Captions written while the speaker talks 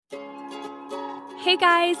Hey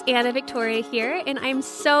guys, Anna Victoria here, and I'm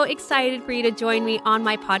so excited for you to join me on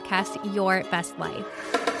my podcast, Your Best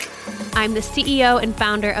Life. I'm the CEO and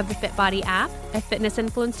founder of the FitBody app, a fitness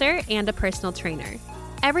influencer, and a personal trainer.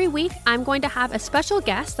 Every week, I'm going to have a special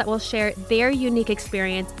guest that will share their unique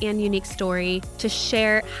experience and unique story to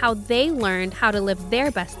share how they learned how to live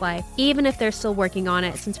their best life, even if they're still working on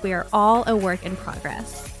it, since we are all a work in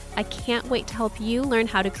progress. I can't wait to help you learn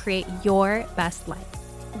how to create your best life.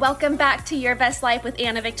 Welcome back to Your Best Life with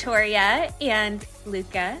Anna Victoria and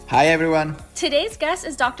Luca. Hi, everyone. Today's guest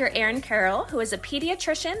is Dr. Aaron Carroll, who is a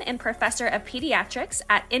pediatrician and professor of pediatrics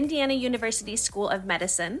at Indiana University School of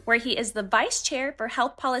Medicine, where he is the vice chair for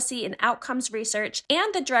health policy and outcomes research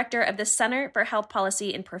and the director of the Center for Health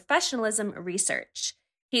Policy and Professionalism Research.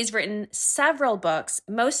 He's written several books,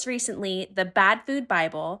 most recently, The Bad Food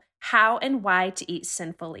Bible, How and Why to Eat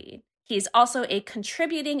Sinfully. He's also a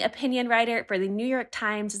contributing opinion writer for the New York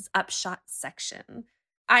Times' Upshot section.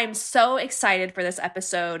 I'm so excited for this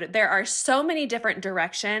episode. There are so many different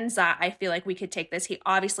directions that I feel like we could take this. He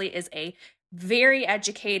obviously is a very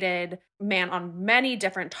educated man on many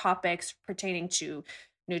different topics pertaining to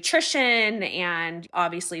nutrition and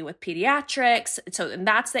obviously with pediatrics. And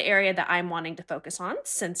that's the area that I'm wanting to focus on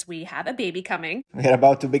since we have a baby coming. We're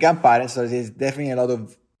about to become parents, so there's definitely a lot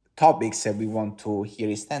of topics that we want to hear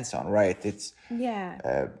his stance on, right? It's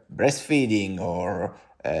breastfeeding or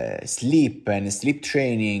sleep and sleep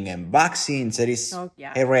training and vaccines. There is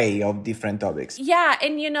array of different topics. Yeah,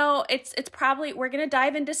 and it's probably, we're going to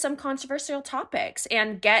dive into some controversial topics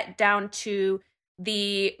and get down to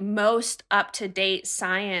the most up-to-date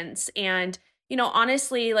science. And,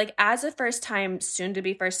 honestly, like as a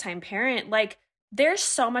soon-to-be first-time parent, like there's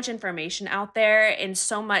so much information out there and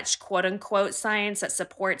so much quote unquote science that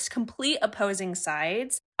supports complete opposing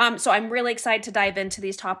sides. So I'm really excited to dive into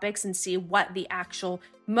these topics and see what the actual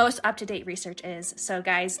most up-to-date research is. So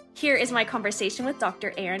guys, here is my conversation with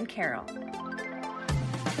Dr. Aaron Carroll.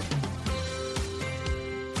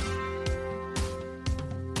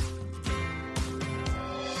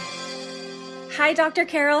 Hi, Dr.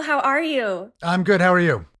 Carroll. How are you? I'm good. How are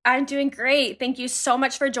you? I'm doing great. Thank you so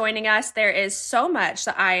much for joining us. There is so much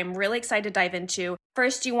that I am really excited to dive into.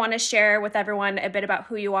 First, do you want to share with everyone a bit about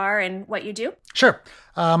who you are and what you do? Sure.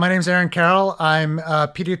 My name is Aaron Carroll. I'm a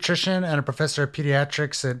pediatrician and a professor of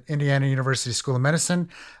pediatrics at Indiana University School of Medicine.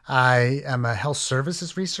 I am a health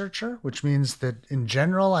services researcher, which means that in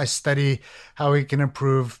general, I study how we can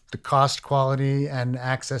improve the cost, quality, and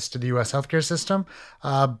access to the U.S. healthcare system.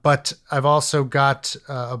 But I've also got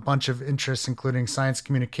a bunch of interests, including science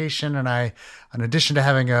communication. And I, in addition to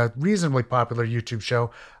having a reasonably popular YouTube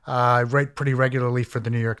show, I write pretty regularly for the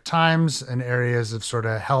New York Times in areas of sort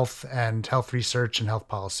of health and health research and health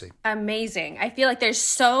policy. Amazing. I feel like there's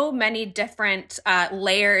so many different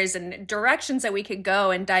layers and directions that we could go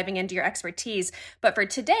in diving into your expertise. But for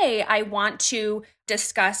today, I want to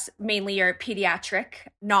discuss mainly your pediatric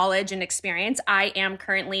knowledge and experience. I am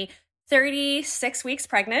currently 36 weeks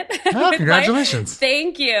pregnant. Oh, congratulations.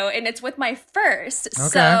 Thank you. And it's with my first. Okay.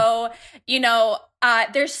 So,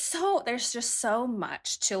 there's just so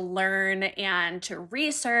much to learn and to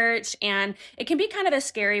research. And it can be kind of a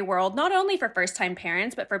scary world, not only for first-time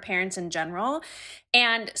parents, but for parents in general.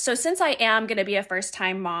 And so since I am going to be a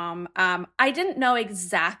first-time mom, I didn't know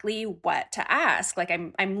exactly what to ask. Like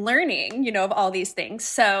I'm learning, of all these things.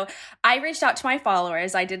 So I reached out to my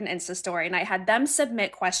followers. I did an Insta story and I had them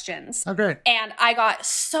submit questions. Oh, great. And I got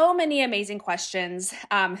so many amazing questions.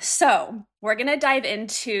 So we're going to dive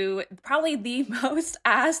into probably the most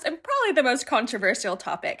asked and probably the most controversial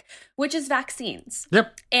topic, which is vaccines.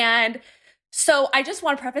 Yep. And so I just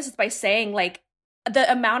want to preface this by saying, like,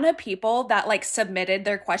 the amount of people that like submitted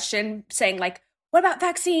their question saying like, what about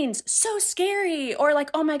vaccines? So scary. Or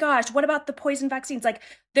like, oh my gosh, what about the poison vaccines? Like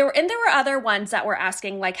there were other ones that were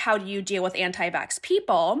asking like, how do you deal with anti-vax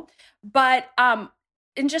people? But,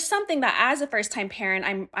 and just something that as a first-time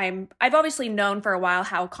parent, I've obviously known for a while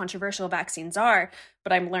how controversial vaccines are,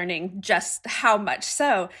 but I'm learning just how much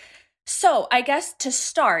so. So I guess to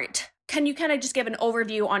start, can you kind of just give an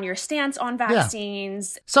overview on your stance on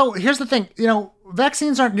vaccines? Yeah. So here's the thing,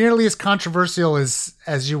 vaccines aren't nearly as controversial as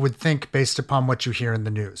you would think based upon what you hear in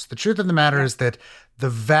the news. The truth of the matter is that the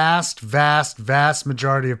vast, vast, vast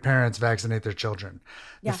majority of parents vaccinate their children.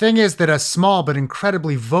 The thing is that a small but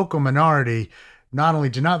incredibly vocal minority not only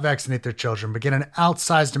do not vaccinate their children, but get an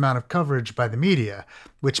outsized amount of coverage by the media,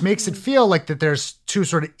 which makes it feel like that there's two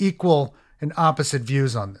sort of equal and opposite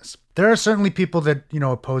views on this. There are certainly people that,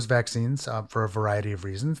 oppose vaccines for a variety of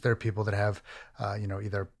reasons. There are people that have,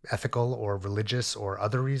 either ethical or religious or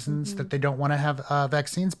other reasons that they don't want to have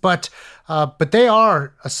vaccines. But they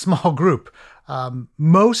are a small group.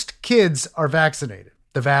 most kids are vaccinated.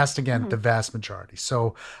 The vast majority.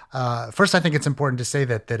 So first, I think it's important to say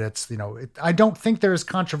that it's, I don't think they're as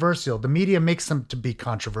controversial. The media makes them to be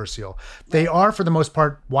controversial. They are, for the most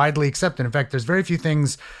part, widely accepted. In fact, there's very few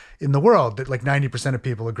things in the world that like 90% of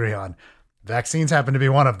people agree on. Vaccines happen to be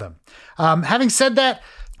one of them. Having said that,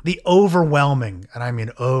 the overwhelming, and I mean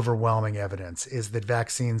overwhelming evidence is that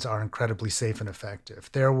vaccines are incredibly safe and effective.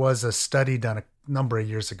 There was a study done a number of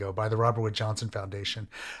years ago by the Robert Wood Johnson Foundation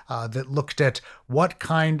that looked at what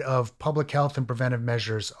kind of public health and preventive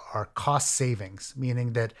measures are cost savings,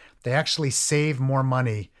 meaning that they actually save more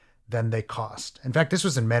money than they cost. In fact, this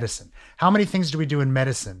was in medicine. How many things do we do in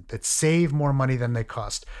medicine that save more money than they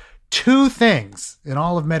cost? 2 things in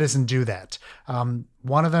all of medicine do that.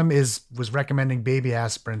 One of them was recommending baby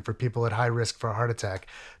aspirin for people at high risk for a heart attack.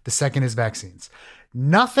 The second is vaccines.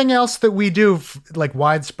 Nothing else that we do like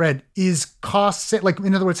widespread is like,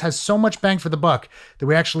 in other words, has so much bang for the buck that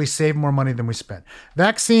we actually save more money than we spend.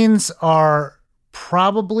 Vaccines are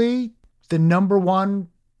probably the number one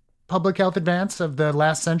public health advance of the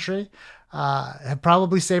last century, have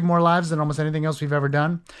probably saved more lives than almost anything else we've ever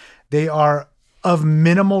done. They are of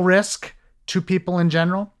minimal risk to people in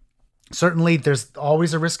general. Certainly, there's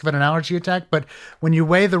always a risk of an allergy attack, but when you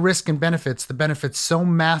weigh the risk and benefits, the benefits so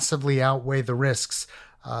massively outweigh the risks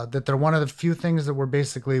that they're one of the few things that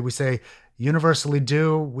we say universally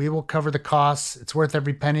do. We will cover the costs. It's worth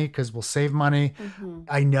every penny because we'll save money. Mm-hmm.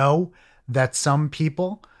 I know that some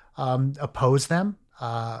people oppose them.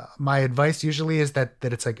 My advice usually is that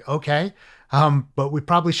it's like, okay, but we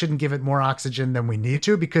probably shouldn't give it more oxygen than we need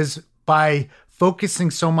to, because by focusing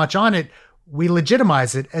so much on it, we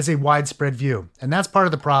legitimize it as a widespread view. And that's part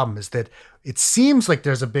of the problem, is that it seems like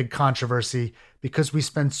there's a big controversy because we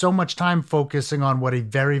spend so much time focusing on what a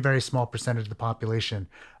very, very small percentage of the population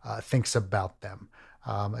thinks about them.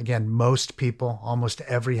 Again, most people, almost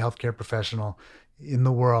every healthcare professional in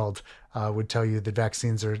the world would tell you that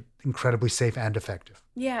vaccines are incredibly safe and effective.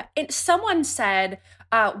 Yeah. Someone said,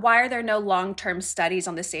 why are there no long-term studies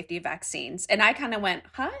on the safety of vaccines? And I kind of went,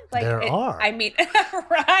 huh? Like, there are. I mean,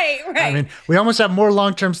 right. I mean, we almost have more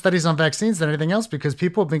long-term studies on vaccines than anything else because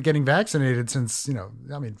people have been getting vaccinated since,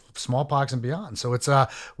 smallpox and beyond. So it's,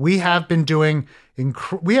 we have been doing,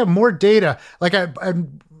 we have more data. Like I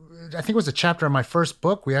think it was a chapter in my first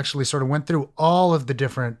book. We actually sort of went through all of the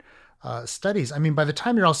different studies. I mean, by the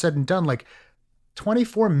time you're all said and done, like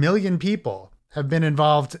 24 million people have been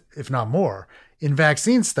involved, if not more, in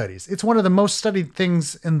vaccine studies. It's one of the most studied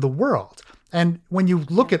things in the world. And when you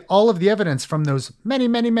look at all of the evidence from those many,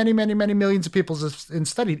 many, many, many, many millions of people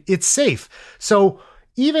studied, it's safe. So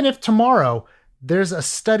even if tomorrow there's a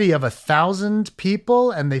study of 1,000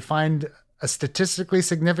 people and they find a statistically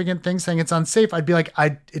significant thing saying it's unsafe, I'd be like,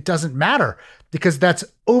 it doesn't matter, because that's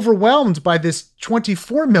overwhelmed by this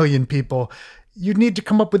 24 million people. You'd need to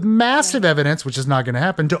come up with massive evidence, which is not going to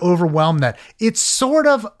happen, to overwhelm that. It's sort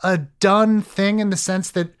of a done thing in the sense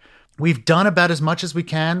that we've done about as much as we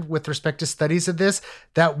can with respect to studies of this.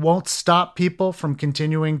 That won't stop people from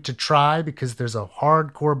continuing to try, because there's a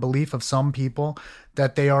hardcore belief of some people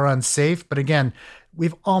that they are unsafe. But again,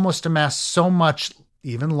 we've almost amassed so much,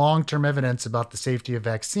 even long-term evidence about the safety of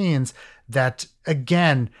vaccines, that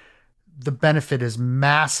again, the benefit is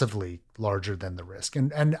massively larger than the risk.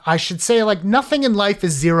 And I should say, like, nothing in life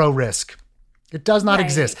is zero risk. It does not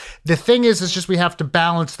exist. The thing is just we have to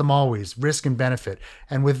balance them always, risk and benefit.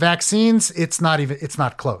 And with vaccines, it's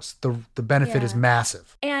not close. The benefit is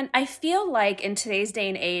massive. And I feel like in today's day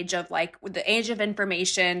and age of like the age of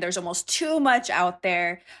information, there's almost too much out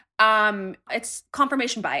there. It's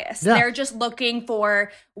confirmation bias. Yeah. They're just looking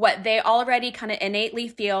for what they already kind of innately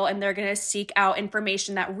feel, and they're going to seek out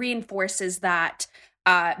information that reinforces that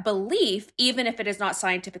belief, even if it is not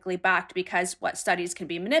scientifically backed, because what studies can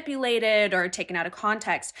be manipulated or taken out of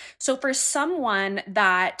context. So for someone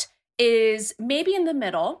that is maybe in the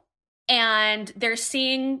middle and they're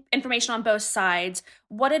seeing information on both sides,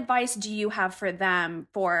 what advice do you have for them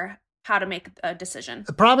for how to make a decision?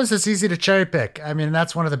 The problem is it's easy to cherry pick. I mean,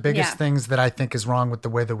 that's one of the biggest things that I think is wrong with the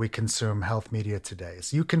way that we consume health media today.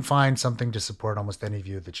 Is you can find something to support almost any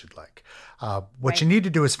view that you'd like. What you need to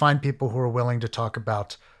do is find people who are willing to talk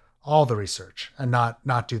about all the research and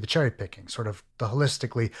not do the cherry picking, sort of the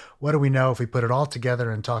holistically, what do we know if we put it all together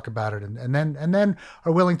and talk about it, and then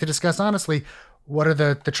are willing to discuss honestly, what are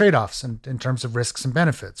the trade-offs in terms of risks and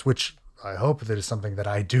benefits, which I hope that is something that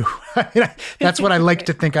I do. That's what I like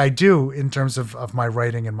to think I do in terms of my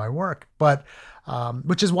writing and my work, but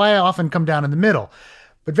which is why I often come down in the middle.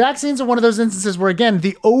 But vaccines are one of those instances where, again,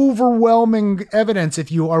 the overwhelming evidence,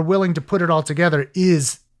 if you are willing to put it all together,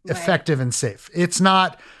 is effective and safe. It's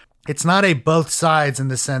not it's not a both sides in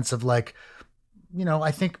the sense of like,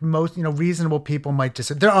 I think most, reasonable people might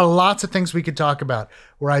disagree. There are lots of things we could talk about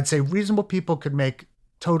where I'd say reasonable people could make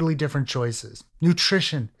totally different choices.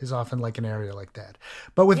 Nutrition is often like an area like that.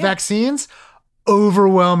 But with vaccines,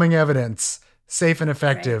 overwhelming evidence, safe and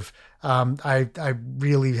effective. Right. I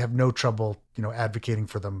really have no trouble, advocating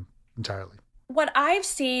for them entirely. What I've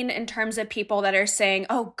seen in terms of people that are saying,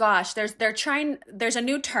 oh gosh, there's a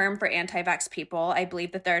new term for anti-vax people. I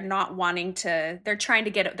believe that they're trying to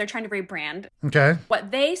rebrand. Okay.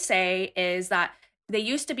 What they say is that they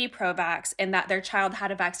used to be pro-vax and that their child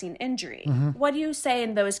had a vaccine injury. Mm-hmm. What do you say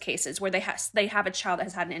in those cases where they have a child that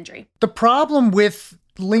has had an injury? The problem with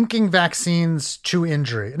linking vaccines to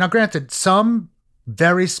injury, now granted, some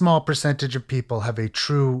very small percentage of people have a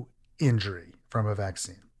true injury from a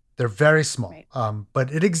vaccine. They're very small, right.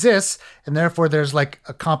 But it exists, and therefore there's like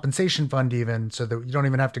a compensation fund even, so that you don't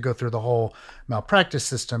even have to go through the whole malpractice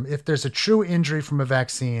system. If there's a true injury from a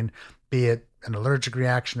vaccine, be it an allergic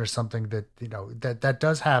reaction or something that, that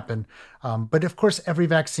does happen. But of course, every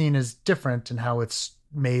vaccine is different in how it's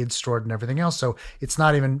made, stored, and everything else. So it's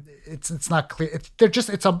not clear.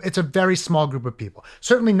 It's a very small group of people.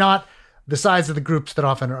 Certainly not the size of the groups that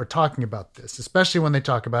often are talking about this, especially when they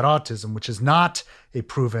talk about autism, which is not a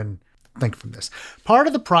proven link from this. Part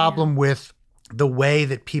of the problem with the way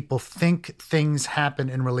that people think things happen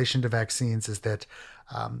in relation to vaccines is that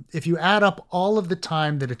if you add up all of the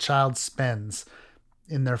time that a child spends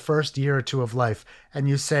in their first year or two of life, and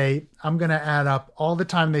you say, I'm going to add up all the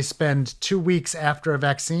time they spend 2 weeks after a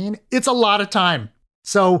vaccine, it's a lot of time.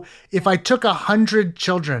 So if I took 100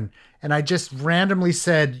 children and I just randomly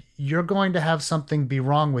said, you're going to have something be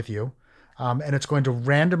wrong with you, and it's going to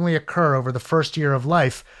randomly occur over the first year of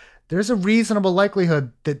life, there's a reasonable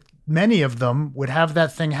likelihood that many of them would have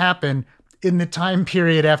that thing happen in the time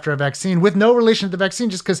period after a vaccine with no relation to the vaccine,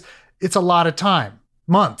 just because it's a lot of time,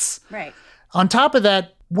 months. Right. On top of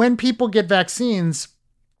that, when people get vaccines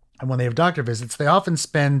and when they have doctor visits, they often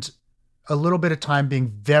spend a little bit of time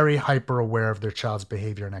being very hyper aware of their child's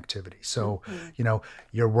behavior and activity. So,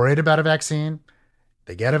 you're worried about a vaccine,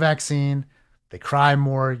 they get a vaccine, they cry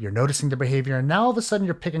more, you're noticing their behavior, and now all of a sudden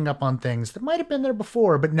you're picking up on things that might have been there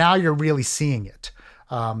before, but now you're really seeing it.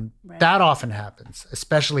 Right. That often happens,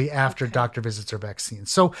 especially after doctor visits or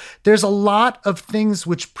vaccines. So there's a lot of things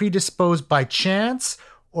which predispose by chance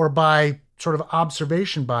or by sort of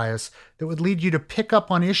observation bias that would lead you to pick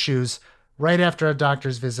up on issues right after a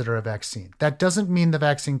doctor's visit or a vaccine. That doesn't mean the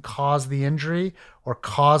vaccine caused the injury or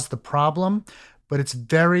caused the problem, but it's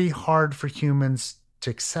very hard for humans to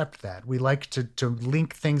accept that. We like to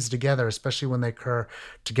link things together, especially when they occur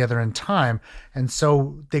together in time. And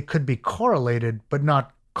so they could be correlated, but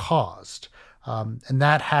not caused. And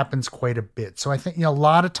that happens quite a bit. So I think, a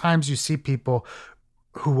lot of times you see people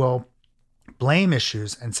who will blame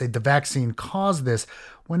issues and say the vaccine caused this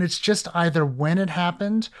when it's just either when it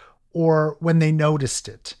happened or when they noticed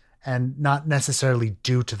it, and not necessarily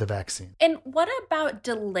due to the vaccine. And what about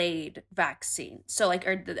delayed vaccine? So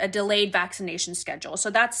or a delayed vaccination schedule.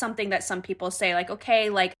 So that's something that some people say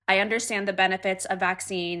I understand the benefits of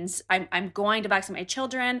vaccines. I'm going to vaccinate my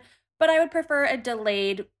children, but I would prefer a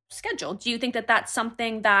delayed schedule. Do you think that that's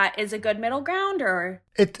something that is a good middle ground, or?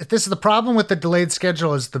 This is the problem with the delayed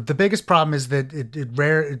schedule. Is the biggest problem is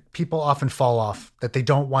that people often fall off, that they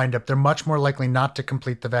don't wind up. They're much more likely not to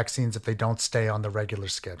complete the vaccines if they don't stay on the regular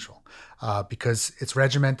schedule, because it's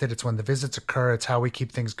regimented. It's when the visits occur. It's how we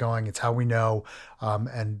keep things going. It's how we know,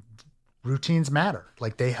 and routines matter.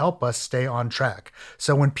 They help us stay on track.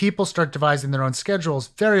 So when people start devising their own schedules,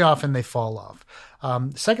 very often they fall off.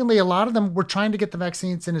 Secondly, a lot of them, we're trying to get the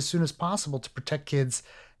vaccines in as soon as possible to protect kids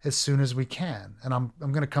as soon as we can. And I'm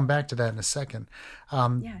going to come back to that in a second.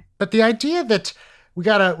 But the idea that we're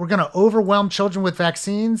going to overwhelm children with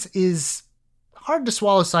vaccines is hard to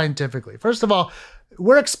swallow scientifically. First of all,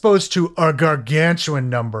 we're exposed to a gargantuan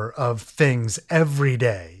number of things every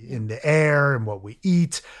day in the air and what we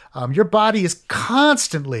eat. Your body is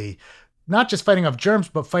constantly not just fighting off germs,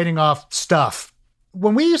 but fighting off stuff.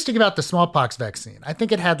 When we used to give out the smallpox vaccine, I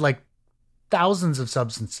think it had thousands of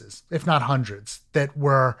substances, if not hundreds, that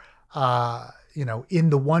were, in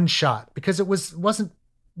the one shot, because it wasn't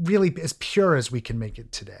really as pure as we can make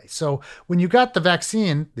it today. So when you got the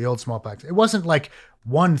vaccine, the old smallpox, it wasn't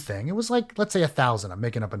one thing. It was let's say 1,000. I'm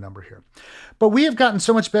making up a number here. But we have gotten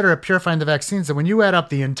so much better at purifying the vaccines that when you add up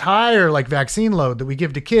the entire vaccine load that we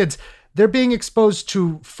give to kids, they're being exposed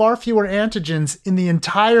to far fewer antigens in the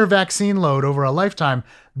entire vaccine load over a lifetime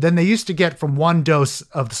than they used to get from one dose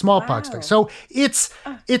of the smallpox vaccine. So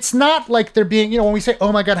it's not like they're being, when we say,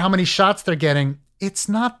 oh my God, how many shots they're getting, it's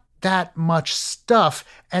not that much stuff,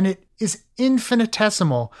 and it is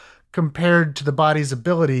infinitesimal compared to the body's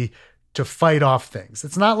ability to fight off things.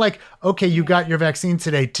 It's not like, okay, you got your vaccine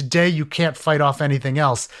today. Today, you can't fight off anything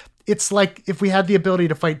else. It's like if we had the ability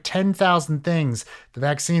to fight 10,000 things, the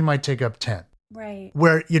vaccine might take up 10. Right.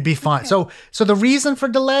 Where you'd be fine. Okay. So the reason for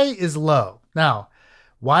delay is low. Now,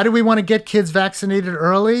 why do we want to get kids vaccinated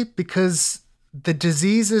early? Because the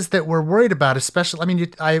diseases that we're worried about, especially,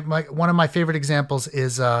 one of my favorite examples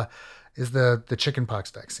is the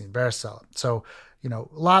chickenpox vaccine, varicella. So,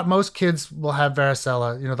 most kids will have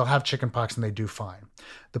varicella, they'll have chickenpox and they do fine.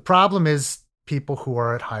 The problem is people who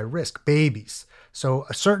are at high risk, babies. So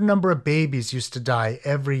a certain number of babies used to die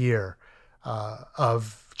every year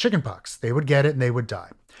of chickenpox. They would get it and they would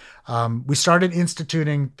die. We started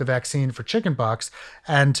instituting the vaccine for chickenpox,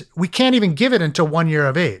 and we can't even give it until 1 year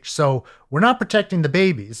of age. So we're not protecting the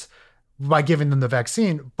babies by giving them the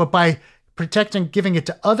vaccine, but by giving it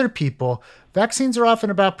to other people. Vaccines are often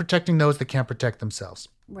about protecting those that can't protect themselves.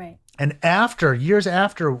 Right. And years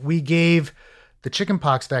after we gave the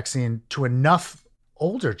chickenpox vaccine to enough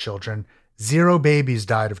older children, 0 babies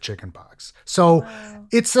died of chickenpox. So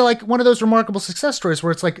It's like one of those remarkable success stories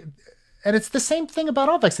where it's like, and it's the same thing about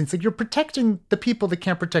all vaccines. Like, you're protecting the people that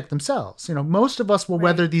can't protect themselves. Most of us will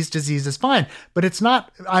weather these diseases fine, but it's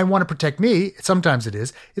not, I want to protect me. Sometimes it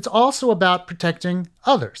is. It's also about protecting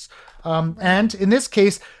others. And in this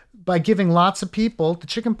case, by giving lots of people the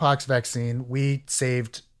chickenpox vaccine, we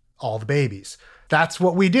saved all the babies. That's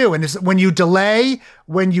what we do. And when you delay,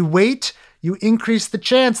 when you wait, you increase the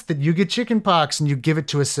chance that you get chickenpox and you give it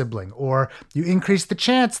to a sibling, or you increase the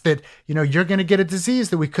chance that, you're going to get a disease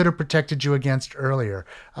that we could have protected you against earlier.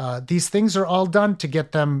 These things are all done to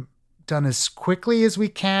get them done as quickly as we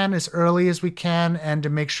can, as early as we can, and to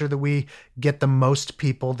make sure that we get the most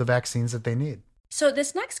people the vaccines that they need. So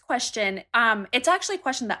this next question, it's actually a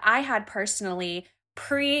question that I had personally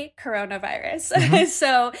pre-coronavirus.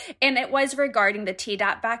 Mm-hmm. And it was regarding the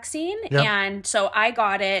Tdap vaccine. Yep. And so I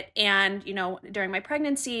got it and, during my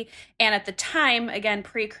pregnancy, and at the time, again,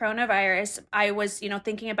 pre-coronavirus, I was,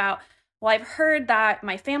 thinking about, well, I've heard that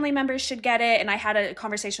my family members should get it. And I had a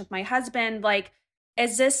conversation with my husband, like,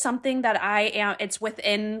 is this something that it's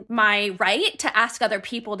within my right to ask other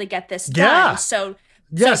people to get this done? Yeah.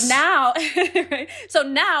 Yes. So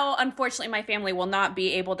now, unfortunately, my family will not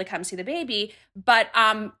be able to come see the baby. But,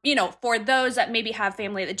 for those that maybe have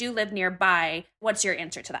family that do live nearby, what's your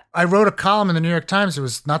answer to that? I wrote a column in the New York Times. It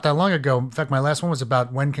was not that long ago. In fact, my last one was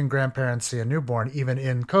about when can grandparents see a newborn, even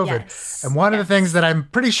in COVID. Yes. And one of the things that I'm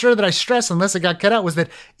pretty sure that I stressed, unless it got cut out, was that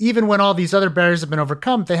even when all these other barriers have been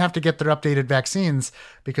overcome, they have to get their updated vaccines,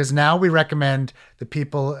 because now we recommend that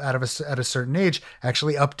people at a certain age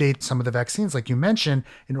actually update some of the vaccines, like you mentioned,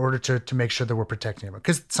 in order to make sure that we're protecting them,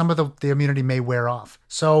 because some of the immunity may wear off.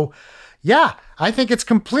 So, yeah, I think it's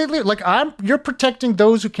completely like you're protecting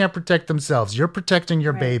those who can't protect themselves. You're protecting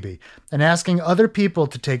your baby, and asking other people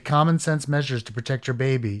to take common sense measures to protect your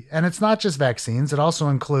baby. And it's not just vaccines. It also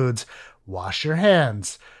includes wash your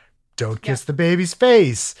hands. Don't kiss the baby's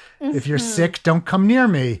face. Mm-hmm. If you're sick, don't come near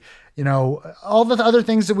me. All the other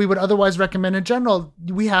things that we would otherwise recommend in general,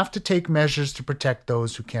 we have to take measures to protect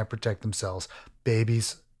those who can't protect themselves.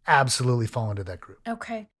 Babies absolutely fall into that group.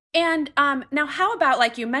 Okay. And now how about,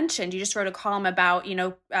 like you mentioned, you just wrote a column about,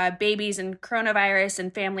 babies and coronavirus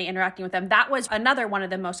and family interacting with them. That was another one of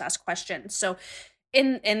the most asked questions. So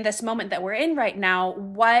in this moment that we're in right now,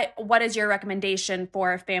 what is your recommendation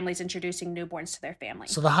for families introducing newborns to their family?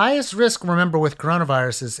 So the highest risk, remember, with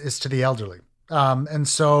coronavirus is to the elderly. And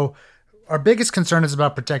so our biggest concern is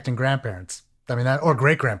about protecting grandparents. Or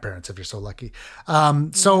great-grandparents, if you're so lucky.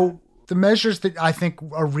 So the measures that I think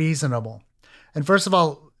are reasonable. And first of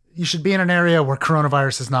all, you should be in an area where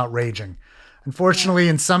coronavirus is not raging. Unfortunately,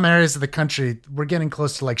 in some areas of the country, we're getting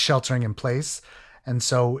close to like sheltering in place. And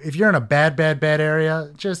so if you're in a bad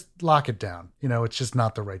area, just lock it down. It's just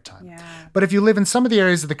not the right time. Yeah. But if you live in some of the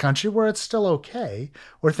areas of the country where it's still okay,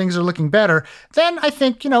 where things are looking better, then I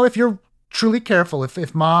think, if you're truly careful,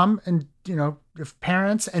 if mom and, if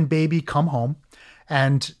parents and baby come home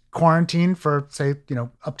and quarantine for, say,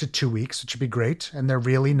 up to 2 weeks, which would be great, and they're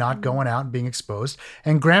really not going out and being exposed.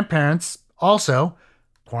 And grandparents also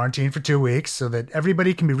quarantine for 2 weeks so that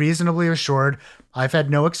everybody can be reasonably assured I've had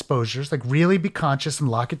no exposures, like really be conscious and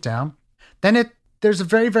lock it down. Then there's a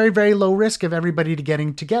very, very, very low risk of everybody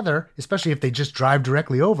getting together, especially if they just drive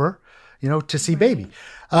directly over, to see baby.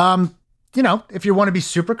 If you want to be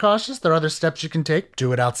super cautious, there are other steps you can take.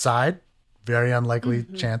 Do it outside. Very unlikely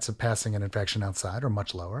chance of passing an infection outside, or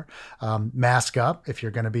much lower. Mask up if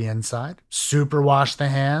you're going to be inside. Super wash the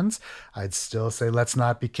hands. I'd still say let's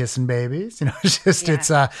not be kissing babies.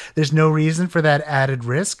 There's no reason for that added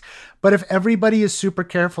risk. But if everybody is super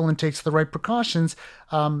careful and takes the right precautions,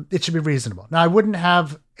 it should be reasonable. Now, I wouldn't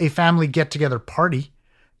have a family get-together party.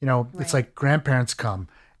 It's like grandparents come,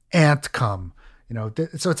 aunt come.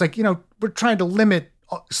 So it's like, we're trying to limit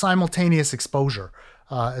simultaneous exposure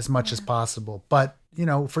as much as possible. But,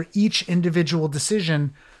 for each individual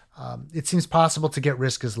decision, it seems possible to get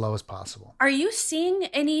risk as low as possible. Are you seeing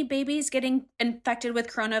any babies getting infected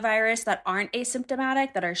with coronavirus that aren't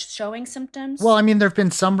asymptomatic, that are showing symptoms? Well, there have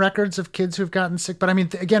been some records of kids who've gotten sick, but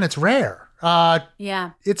again, it's rare.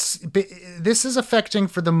 This is affecting,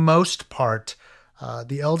 for the most part,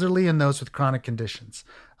 the elderly and those with chronic conditions.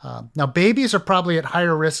 Now, babies are probably at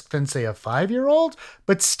higher risk than, say, a 5-year-old,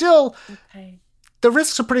 but still, the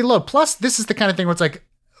risks are pretty low. Plus, this is the kind of thing where it's like,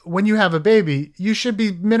 when you have a baby, you should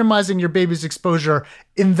be minimizing your baby's exposure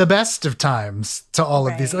in the best of times to all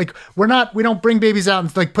of these. Like, we don't bring babies out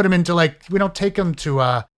and put them into we don't take them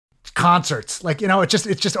to concerts.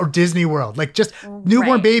 It's just or Disney World.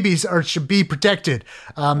 Newborn babies should be protected.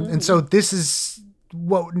 And so this is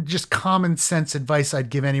just common sense advice I'd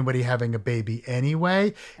give anybody having a baby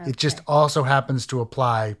anyway. It just also happens to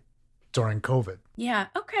apply during COVID. Yeah.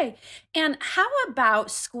 Okay. And how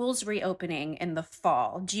about schools reopening in the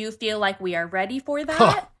fall? Do you feel like we are ready for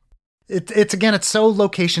that? It's so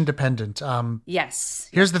location dependent. Yes.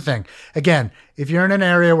 Here's the thing. Again, if you're in an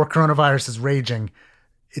area where coronavirus is raging,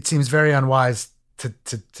 it seems very unwise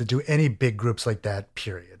to do any big groups like that,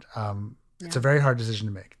 period. It's a very hard decision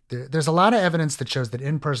to make. There's a lot of evidence that shows that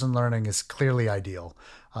in-person learning is clearly ideal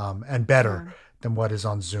and better than what is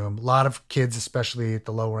on Zoom. A lot of kids, especially at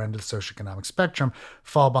the lower end of the socioeconomic spectrum,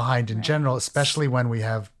 fall behind in general, especially when we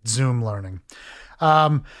have Zoom learning.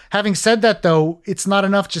 Having said that, though, it's not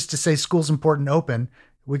enough just to say school's important open.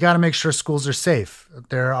 We got to make sure schools are safe.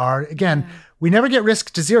 There are, again, we never get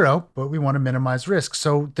risk to zero, but we want to minimize risk.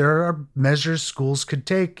 So there are measures schools could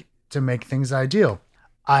take to make things ideal.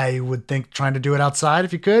 I would think trying to do it outside,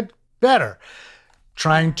 if you could, better.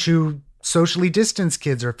 Trying to socially distance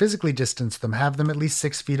kids or physically distance them, have them at least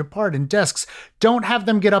 6 feet apart in desks. Don't have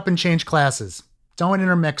them get up and change classes. Don't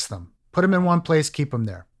intermix them. Put them in one place, keep them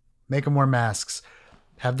there. Make them wear masks.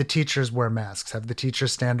 Have the teachers wear masks. Have the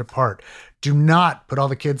teachers stand apart. Do not put all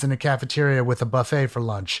the kids in a cafeteria with a buffet for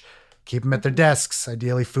lunch. Keep them at their desks.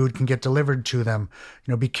 Ideally, food can get delivered to them.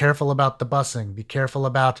 Be careful about the busing. Be careful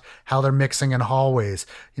about how they're mixing in hallways.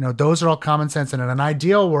 Those are all common sense. And in an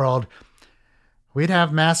ideal world, we'd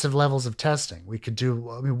have massive levels of testing. We could do,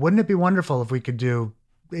 wouldn't it be wonderful if we could do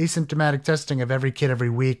asymptomatic testing of every kid every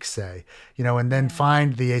week, say, and then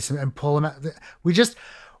find the and pull them out.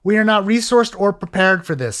 We are not resourced or prepared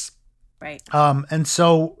for this. Right. And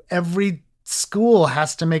so every school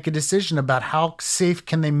has to make a decision about how safe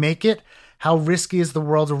can they make it? How risky is the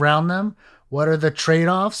world around them? What are the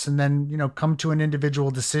trade-offs? And then, come to an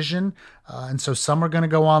individual decision. And so some are going to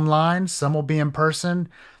go online, some will be in person,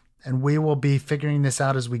 and we will be figuring this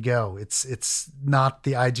out as we go. It's not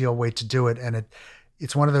the ideal way to do it. And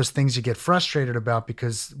it's one of those things you get frustrated about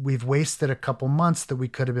because we've wasted a couple months that we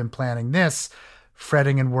could have been planning this,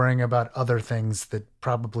 fretting and worrying about other things that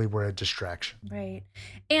probably were a distraction. Right.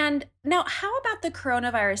 And now, how about the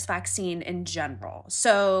coronavirus vaccine in general?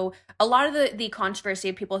 So a lot of the controversy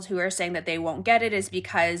of people who are saying that they won't get it is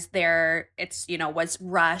because was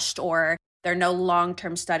rushed or there are no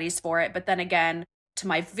long-term studies for it. But then again, to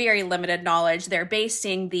my very limited knowledge, they're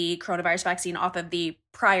basing the coronavirus vaccine off of the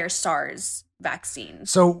prior SARS vaccine.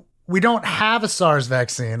 So we don't have a SARS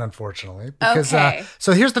vaccine, unfortunately, because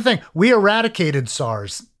so here's the thing. We eradicated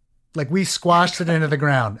SARS. We squashed it into the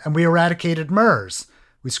ground, and we eradicated MERS.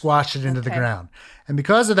 We squashed it into the ground. And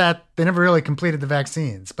because of that, they never really completed the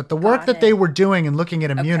vaccines. But the work that they were doing and looking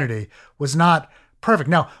at immunity was not perfect.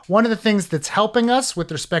 Now, one of the things that's helping us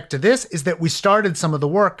with respect to this is that we started some of the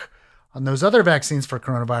work on those other vaccines for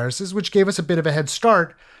coronaviruses, which gave us a bit of a head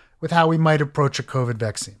start with how we might approach a COVID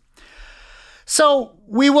vaccine. So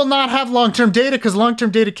we will not have long-term data because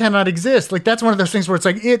long-term data cannot exist. That's one of those things where it's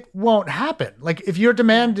it won't happen. If your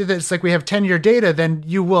demand is we have 10-year data, then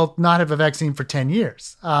you will not have a vaccine for 10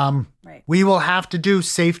 years. Right. We will have to do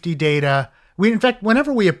safety data. In fact,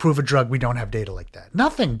 whenever we approve a drug, we don't have data like that.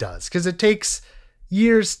 Nothing does because it takes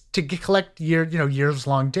years to collect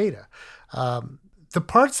years-long data. The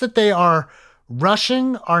parts that they are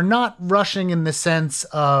rushing are not rushing in the sense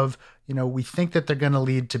of, we think that they're going to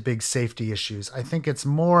lead to big safety issues. I think it's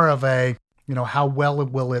more of a, how well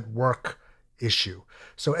will it work issue.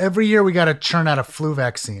 So every year we got to churn out a flu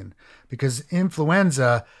vaccine because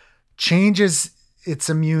influenza changes its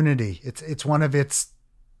immunity. It's one of its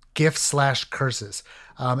gifts/curses.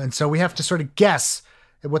 And so we have to sort of guess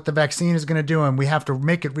at what the vaccine is going to do, and we have to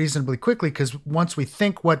make it reasonably quickly because once we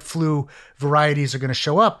think what flu varieties are going to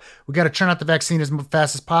show up, we got to churn out the vaccine as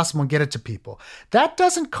fast as possible and get it to people. That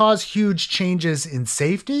doesn't cause huge changes in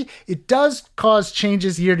safety. It does cause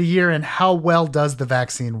changes year to year in how well does the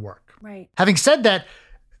vaccine work. Right. Having said that,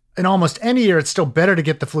 in almost any year, it's still better to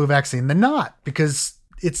get the flu vaccine than not because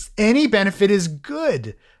any benefit is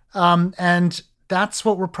good. And that's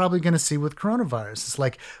what we're probably going to see with coronavirus. It's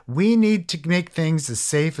like we need to make things as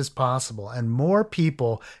safe as possible, and more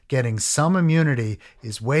people getting some immunity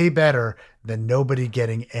is way better than nobody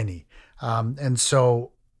getting any. And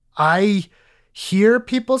so I hear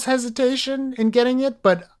people's hesitation in getting it,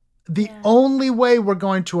 but the only way we're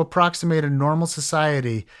going to approximate a normal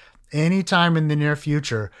society anytime in the near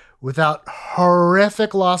future without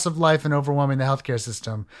horrific loss of life and overwhelming the healthcare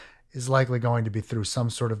system is likely going to be through some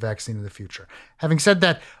sort of vaccine in the future. Having said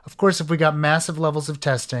that, of course, if we got massive levels of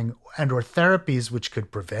testing and or therapies which could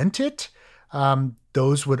prevent it,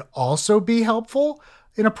 those would also be helpful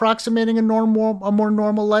in approximating a more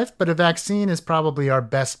normal life. But a vaccine is probably our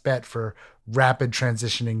best bet for rapid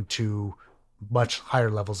transitioning to much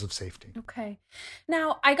higher levels of safety. Okay.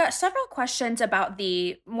 Now, I got several questions about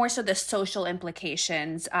the social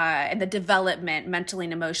implications and the development mentally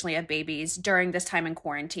and emotionally of babies during this time in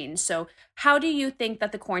quarantine. So how do you think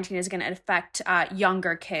that the quarantine is going to affect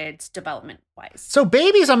younger kids development-wise? So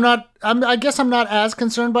babies, I guess I'm not as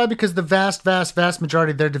concerned by because the vast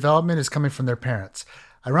majority of their development is coming from their parents.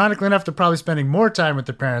 Ironically enough, they're probably spending more time with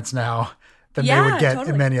their parents now than they would get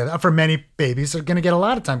in many other. For many babies, they're going to get a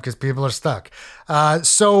lot of time because people are stuck.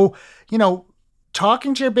 So,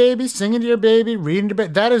 talking to your baby, singing to your baby, reading to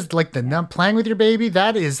baby, that is like playing with your baby.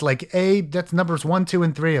 That is like that's numbers 1, 2,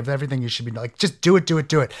 and 3 of everything you should be like. Just do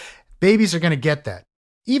it. Babies are going to get that.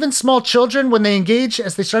 Even small children, when they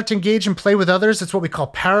start to engage and play with others, it's what we call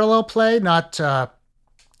parallel play, not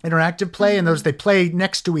interactive play, and they play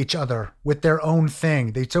next to each other with their own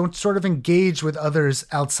thing. They don't sort of engage with others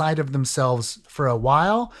outside of themselves for a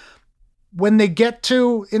while. When they get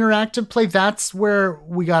to interactive play, that's where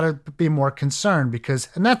we got to be more concerned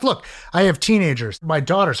look, I have teenagers. My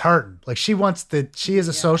daughter's hurting. Like she is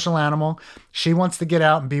a social animal. She wants to get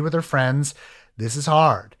out and be with her friends. This is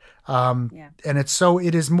hard. And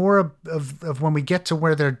it is more of when we get to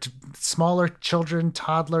where they're smaller children,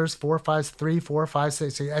 toddlers, 3, 4, 5,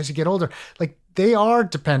 6, as you get older, like they are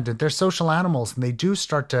dependent. They're social animals and they do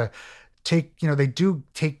start to take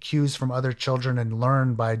cues from other children and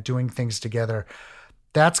learn by doing things together.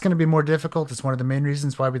 That's going to be more difficult. It's one of the main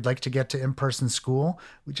reasons why we'd like to get to in-person school.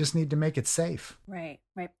 We just need to make it safe. Right.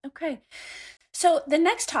 Okay. So the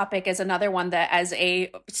next topic is another one that as a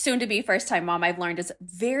soon-to-be first-time mom, I've learned is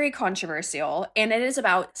very controversial, and it is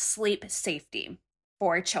about sleep safety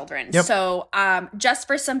for children. Yep. So just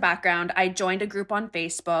for some background, I joined a group on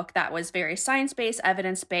Facebook that was very science-based,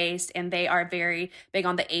 evidence-based, and they are very big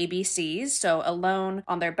on the ABCs. So alone,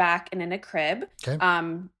 on their back, and in a crib. Okay.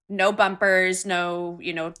 No bumpers, no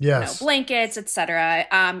blankets, etc.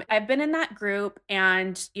 I've been in that group,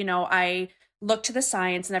 and I look to the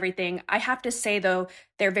science and everything. I have to say, though,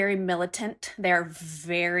 they're very militant. They're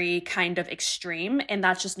very kind of extreme, and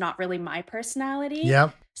that's just not really my personality.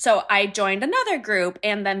 Yep. So I joined another group,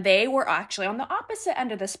 and then they were actually on the opposite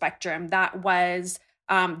end of the spectrum. That was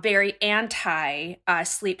very anti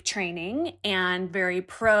sleep training and very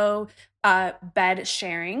pro bed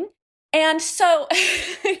sharing. And so,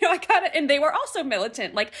 I got it. And they were also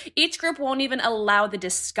militant. Like each group won't even allow the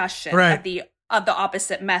discussion of the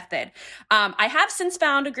opposite method. I have since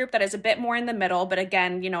found a group that is a bit more in the middle, but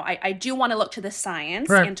again, I do want to look to the science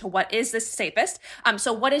and to what is the safest.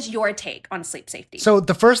 So what is your take on sleep safety? So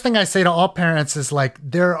the first thing I say to all parents is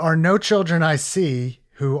there are no children I see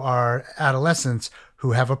who are adolescents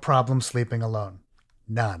who have a problem sleeping alone.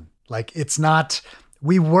 None. It's not,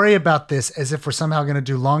 we worry about this as if we're somehow going to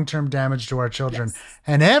do long-term damage to our children. Yes.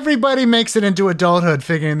 And everybody makes it into adulthood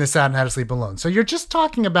figuring this out and how to sleep alone. So you're just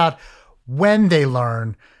talking about when they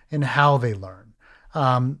learn and how they learn.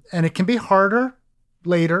 And it can be harder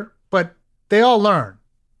later, but they all learn.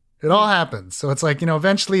 It all happens. So it's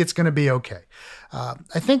eventually it's going to be okay.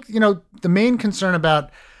 I think, the main concern about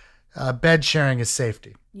bed sharing is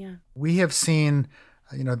safety. Yeah. We have seen,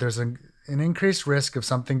 there's an increased risk of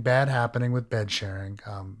something bad happening with bed sharing,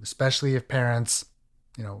 especially if parents,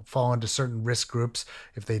 fall into certain risk groups.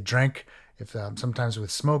 If they drink, if sometimes with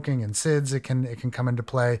smoking and SIDS, it can come into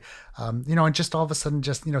play, and just all of a sudden,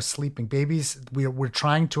 sleeping. Babies, we're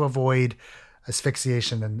trying to avoid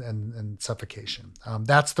asphyxiation and suffocation.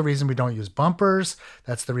 That's the reason we don't use bumpers.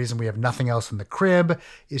 That's the reason we have nothing else in the crib.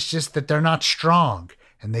 It's just that they're not strong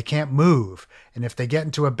and they can't move. And if they get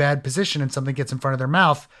into a bad position and something gets in front of their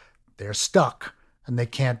mouth, they're stuck and they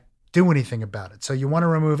can't do anything about it. So you want to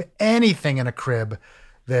remove anything in a crib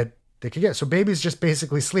that they could get. So babies just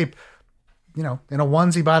basically sleep, in a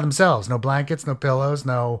onesie by themselves. No blankets, no pillows,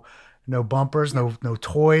 no bumpers, no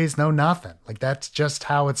toys, no nothing. Like that's just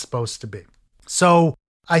how it's supposed to be. So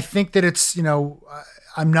I think that it's,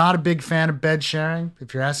 I'm not a big fan of bed sharing.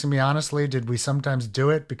 If you're asking me honestly, did we sometimes do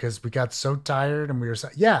it because we got so tired and we were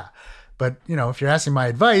yeah. But, if you're asking my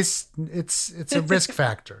advice, it's a risk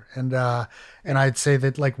factor. And I'd say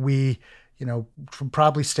that like we, should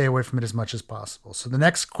probably stay away from it as much as possible. So the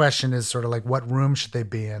next question is sort of like, what room should they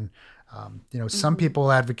be in? Some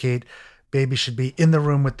people advocate baby should be in the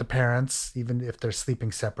room with the parents, even if they're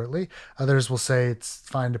sleeping separately. Others will say it's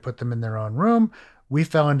fine to put them in their own room. We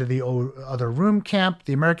fell into the other room camp.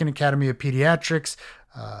 The American Academy of Pediatrics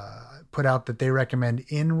put out that they recommend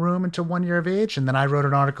in room until 1 year of age. And then I wrote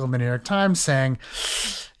an article in the New York Times saying,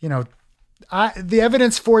 the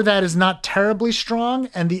evidence for that is not terribly strong.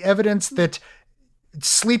 And the evidence that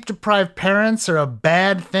sleep deprived parents are a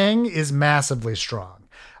bad thing is massively strong.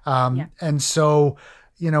 And so,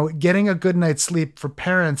 getting a good night's sleep for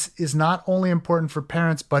parents is not only important for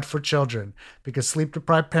parents, but for children, because sleep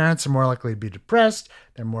deprived parents are more likely to be depressed.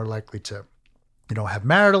 They're more likely to, have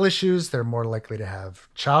marital issues. They're more likely to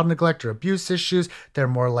have child neglect or abuse issues. They're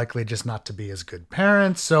more likely just not to be as good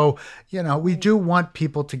parents. So, we do want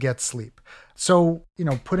people to get sleep. So,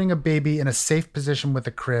 putting a baby in a safe position with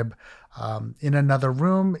a crib in another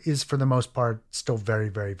room is for the most part still very,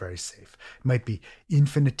 very, very safe. It might be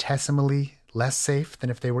infinitesimally less safe than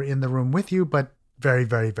if they were in the room with you, but very,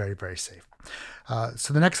 very, very, very safe.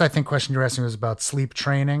 So the next, I think, question you're asking was about sleep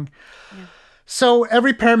training. Yeah. So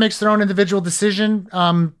every parent makes their own individual decision.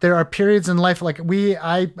 There are periods in life like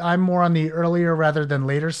I'm more on the earlier rather than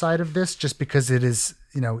later side of this, just because it is,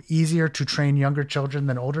 easier to train younger children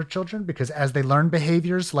than older children, because as they learn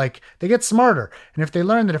behaviors, like they get smarter. And if they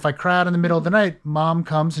learn that if I cry out in the middle of the night, mom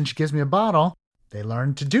comes and she gives me a bottle, they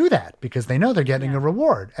learn to do that because they know they're getting a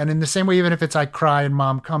reward. And in the same way, even if it's I cry and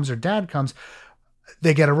mom comes or dad comes,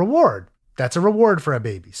 they get a reward. That's a reward for a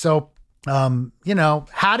baby. So,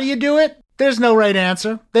 how do you do it? There's no right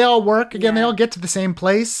answer. They all work. Again, they all get to the same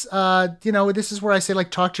place. This is where I say,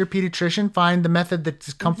 like, talk to your pediatrician, find the method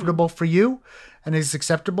that's comfortable for you and is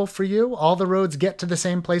acceptable for you. All the roads get to the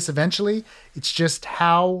same place eventually. It's just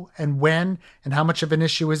how and when and how much of an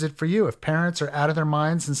issue is it for you. If parents are out of their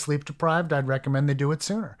minds and sleep deprived, I'd recommend they do it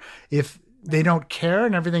sooner. If they don't care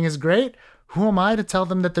and everything is great, who am I to tell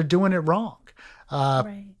them that they're doing it wrong?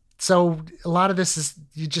 So a lot of this is,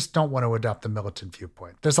 you just don't want to adopt the militant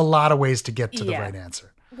viewpoint. There's a lot of ways to get to the right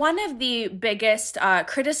answer. One of the biggest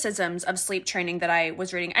criticisms of sleep training that I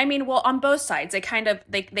was reading, on both sides,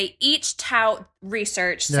 they each tout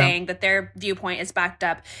research saying that their viewpoint is backed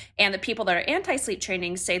up. And the people that are anti-sleep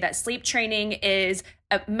training say that sleep training is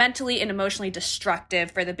mentally and emotionally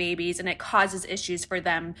destructive for the babies and it causes issues for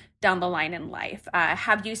them down the line in life.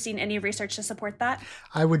 Have you seen any research to support that?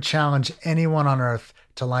 I would challenge anyone on earth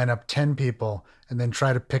to line up 10 people and then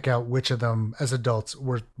try to pick out which of them as adults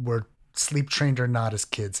were sleep trained or not as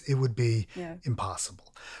kids. It would be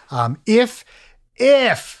impossible. If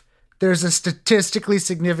there's a statistically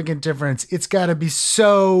significant difference, it's got to be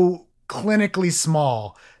so clinically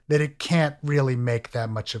small that it can't really make that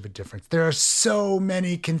much of a difference. There are so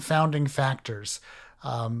many confounding factors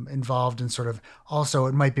involved in sort of, also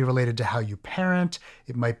it might be related to how you parent,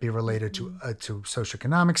 it might be related to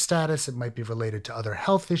socioeconomic status, it might be related to other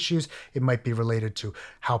health issues, it might be related to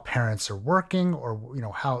how parents are working, or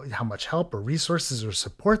how much help or resources or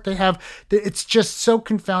support they have. It's just so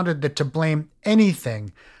confounded that to blame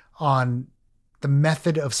anything on the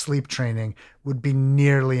method of sleep training would be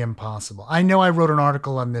nearly impossible. I know I wrote an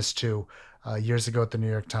article on this too, years ago at the New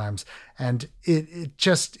York Times. And it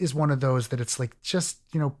just is one of those that it's like, just,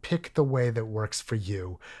 pick the way that works for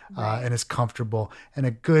you and is comfortable. And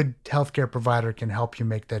a good healthcare provider can help you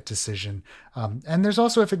make that decision. And there's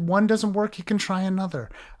also, if one doesn't work, you can try another.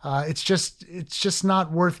 It's just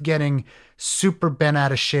not worth getting super bent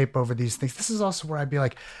out of shape over these things. This is also where I'd be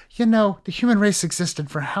like, the human race existed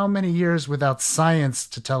for how many years without science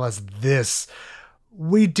to tell us this?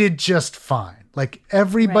 We did just fine. Like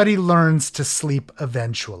everybody learns to sleep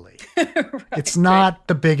eventually. It's not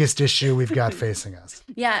the biggest issue we've got facing us.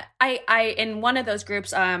 Yeah. I in one of those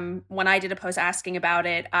groups, when I did a post asking about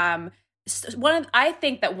it, I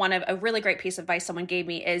think that one of a really great piece of advice someone gave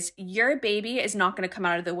me is your baby is not going to come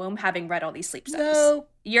out of the womb having read all these sleep studies. No.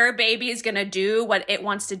 Your baby is going to do what it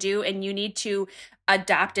wants to do, and you need to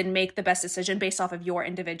adapt and make the best decision based off of your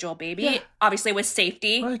individual baby, obviously with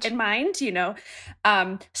safety in mind, you know.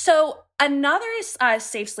 So another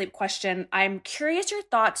safe sleep question. I'm curious your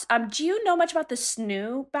thoughts. Do you know much about the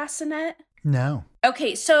snoo bassinet? No.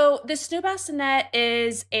 Okay, so the snoo bassinet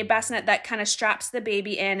is a bassinet that kind of straps the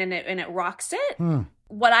baby in and it rocks it.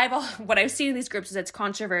 What I've seen in these groups is it's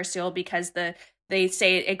controversial because they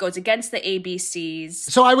say it goes against the ABCs.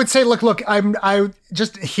 So I would say, look, I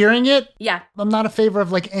just hearing it. Yeah, I'm not a favor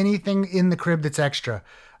of like anything in the crib that's extra,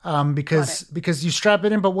 because you strap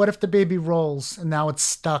it in. But what if the baby rolls and now it's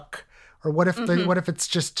stuck, or what if what if it's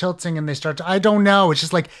just tilting and they start to? I don't know. It's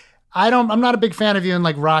just like. I'm not a big fan of even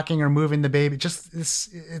like rocking or moving the baby. Just the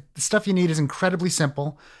stuff you need is incredibly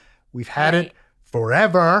simple. We've had it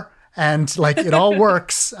forever and like it all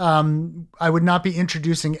works. I would not be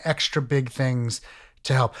introducing extra big things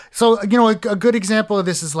to help. So, you know, a good example of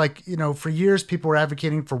this is like, you know, for years people were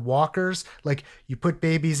advocating for walkers. Like you put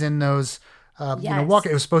babies in those, you know, walk.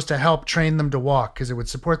 It was supposed to help train them to walk because it would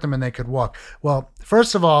support them and they could walk. Well,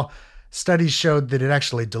 first of all, studies showed that it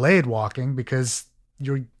actually delayed walking because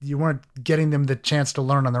you weren't getting them the chance to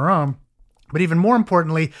learn on their own. But even more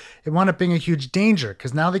importantly, it wound up being a huge danger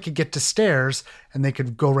because now they could get to stairs and they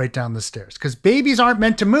could go right down the stairs because babies aren't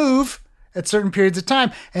meant to move at certain periods of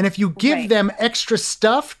time. And if you give them extra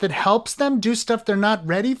stuff that helps them do stuff they're not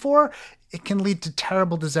ready for, it can lead to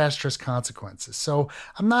terrible, disastrous consequences. So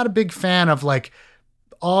I'm not a big fan of like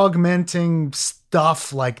augmenting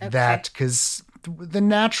stuff like that because the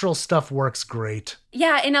natural stuff works great.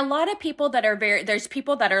 Yeah, and a lot of people that are there's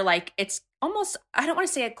people that are like, it's almost, I don't want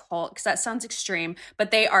to say a cult because that sounds extreme, but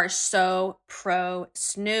they are so pro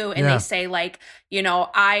snoo. And they say like, you know,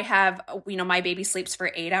 I have, you know, my baby sleeps for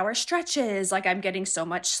 8-hour stretches. Like I'm getting so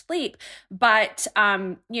much sleep. But,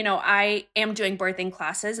 you know, I am doing birthing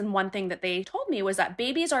classes. And one thing that they told me was that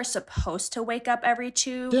babies are supposed to wake up every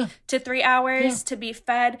 2 to 3 hours to be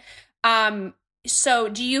fed. So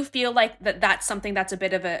do you feel like that's something that's a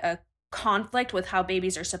bit of a conflict with how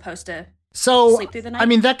babies are supposed to sleep through the night? I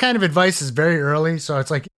mean, that kind of advice is very early. So it's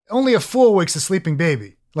like only a fool wakes a sleeping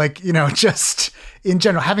baby. Like, you know, just in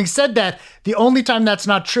general. Having said that, the only time that's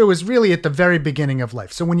not true is really at the very beginning of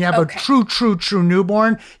life. So when you have a true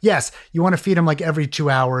newborn, yes, you want to feed them like every 2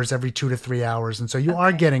 hours, every 2 to 3 hours. And so you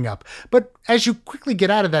are getting up. But as you quickly get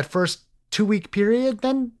out of that first 2-week period,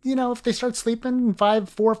 then, you know, if they start sleeping in 4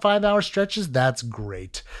 or 5 hour stretches, that's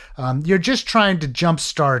great. You're just trying to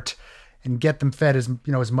jumpstart and get them fed as, you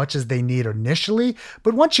know, as much as they need initially.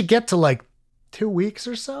 But once you get to like 2 weeks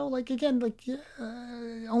or so, like again, like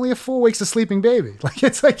only a fool wakes a sleeping baby. Like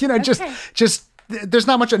it's like, you know, just there's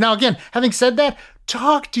not much. Now, again, having said that,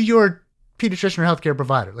 talk to your pediatrician or healthcare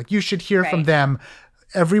provider. Like you should hear from them.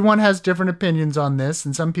 Everyone has different opinions on this,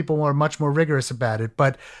 and some people are much more rigorous about it.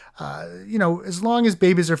 But, you know, as long as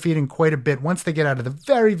babies are feeding quite a bit, once they get out of the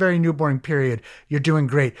very, very newborn period, you're doing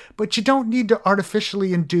great. But you don't need to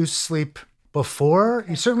artificially induce sleep before.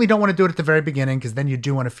 You certainly don't want to do it at the very beginning because then you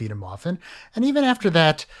do want to feed them often. And even after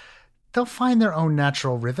that, they'll find their own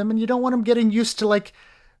natural rhythm, and you don't want them getting used to like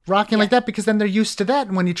rocking like that because then they're used to that.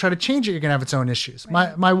 And when you try to change it, you're going to have its own issues.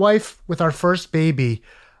 My wife, with our first baby,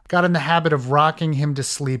 got in the habit of rocking him to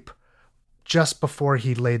sleep just before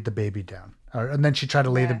he laid the baby down. And then she tried to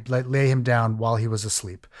lay him down while he was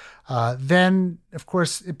asleep. Then, of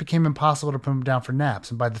course, it became impossible to put him down for naps.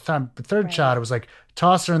 And by the time the third child, it was like,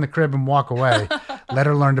 toss her in the crib and walk away. Let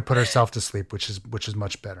her learn to put herself to sleep, which is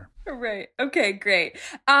much better. Right. Okay, great.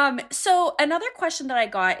 So another question that I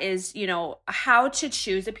got is, you know, how to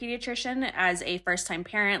choose a pediatrician as a first-time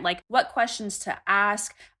parent, like what questions to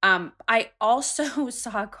ask. I also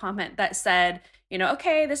saw a comment that said, you know,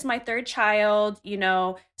 okay, this is my third child, you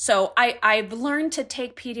know, so I've learned to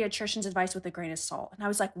take pediatrician's advice with a grain of salt. And I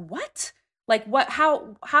was like, what? Like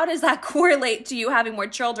how does that correlate to you having more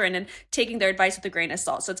children and taking their advice with a grain of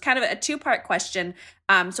salt? So it's kind of a 2-part question.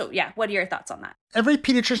 So yeah, what are your thoughts on that? Every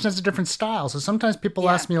pediatrician has a different style. So sometimes people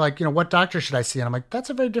ask me like, you know, what doctor should I see? And I'm like, that's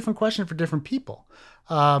a very different question for different people.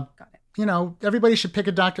 Got it. You know, everybody should pick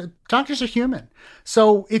a doctor. Doctors are human.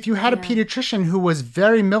 So if you had a pediatrician who was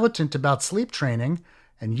very militant about sleep training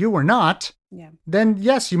and you were not, then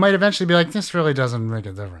yes, you might eventually be like, this really doesn't make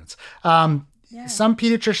a difference. Some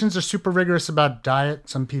pediatricians are super rigorous about diet.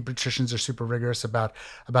 Some pediatricians are super rigorous about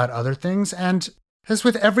other things. And As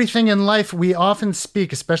with everything in life, we often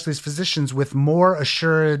speak, especially as physicians, with more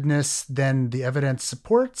assuredness than the evidence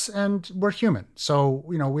supports, and we're human. So,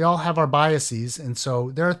 we all have our biases. And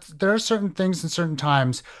so there are certain things and certain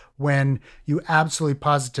times when you absolutely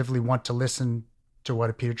positively want to listen to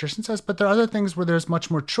what a pediatrician says, but there are other things where there's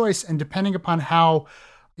much more choice. And depending upon how,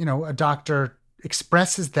 a doctor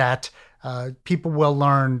expresses that, people will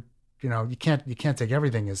learn, you can't take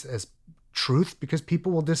everything as truth because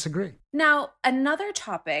people will disagree. Now, another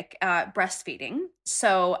topic, breastfeeding.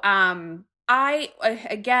 So,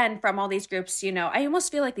 again, from all these groups, I almost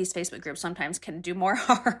feel like these Facebook groups sometimes can do more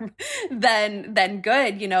harm than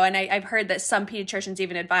good, and I've heard that some pediatricians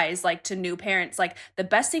even advise, like, to new parents, like, the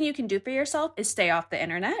best thing you can do for yourself is stay off the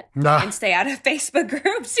internet and stay out of Facebook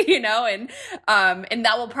groups, and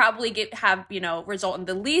that will probably result in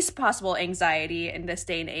the least possible anxiety in this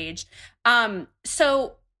day and age.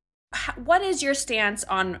 So what is your stance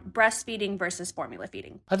on breastfeeding versus formula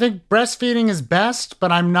feeding? I think breastfeeding is best,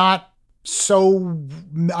 but I'm not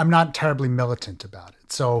terribly militant about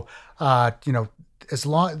it. So, the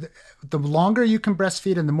longer you can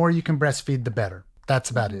breastfeed and the more you can breastfeed, the better. That's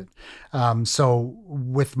about it. So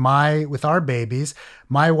with our babies,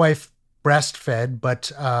 my wife breastfed,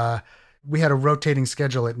 but we had a rotating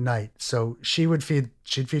schedule at night. So she'd feed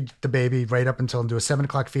the baby right up until and do a 7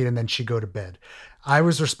 o'clock feed, and then she'd go to bed. I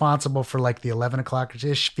was responsible for like the 11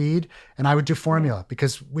 o'clock-ish feed, and I would do formula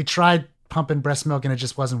because we tried pumping breast milk and it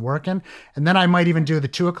just wasn't working. And then I might even do the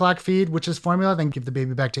 2 o'clock feed, which is formula, then give the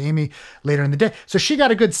baby back to Amy later in the day. So she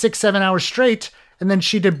got a good 6-7 hours straight, and then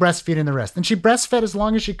she did breastfeeding the rest. And she breastfed as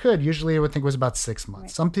long as she could. Usually I would think it was about 6 months.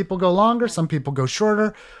 Right. Some people go longer, some people go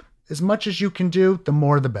shorter. As much as you can do, the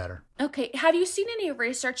more the better. Okay. Have you seen any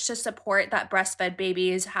research to support that breastfed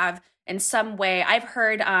babies have in some way? I've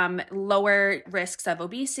heard lower risks of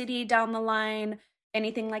obesity down the line,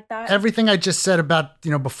 anything like that? Everything I just said about,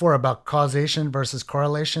 before about causation versus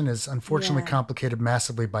correlation is unfortunately complicated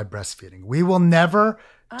massively by breastfeeding. We will never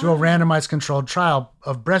do a randomized controlled trial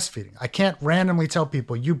of breastfeeding. I can't randomly tell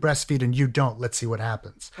people you breastfeed and you don't. Let's see what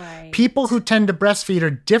happens. Right. People who tend to breastfeed are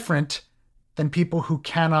different than people who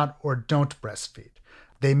cannot or don't breastfeed.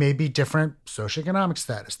 They may be different socioeconomic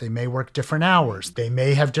status. They may work different hours. They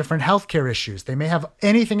may have different healthcare issues. They may have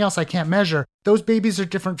anything else I can't measure. Those babies are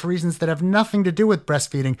different for reasons that have nothing to do with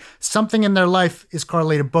breastfeeding. Something in their life is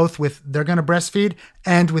correlated both with they're going to breastfeed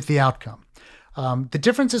and with the outcome. The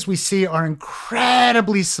differences we see are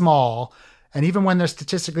incredibly small. And even when they're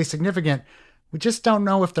statistically significant, we just don't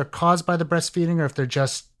know if they're caused by the breastfeeding or if they're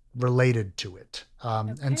just related to it.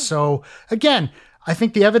 And so, again, I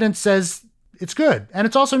think the evidence says it's good. And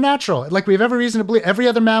it's also natural. Like we have every reason to believe every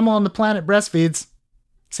other mammal on the planet breastfeeds.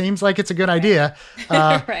 Seems like it's a good idea.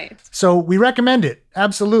 Right. So we recommend it.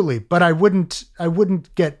 Absolutely. But I wouldn't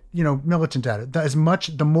get, militant at it.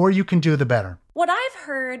 The more you can do, the better. What I've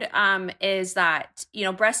heard is that,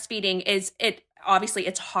 breastfeeding obviously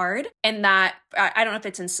it's hard, and that I don't know if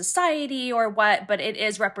it's in society or what, but it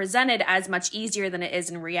is represented as much easier than it is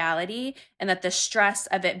in reality. And that the stress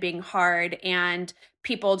of it being hard and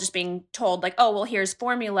people just being told like, oh, well, here's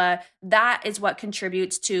formula, that is what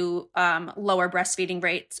contributes to lower breastfeeding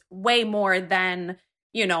rates way more than,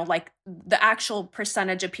 like the actual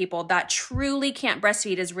percentage of people that truly can't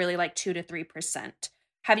breastfeed is really like 2 to 3%.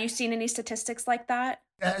 Have you seen any statistics like that?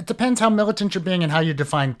 It depends how militant you're being and how you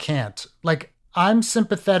define can't. Like, I'm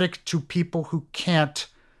sympathetic to people who can't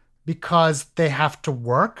because they have to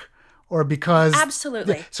work or because...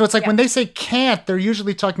 Absolutely. So it's like when they say can't, they're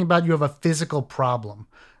usually talking about you have a physical problem.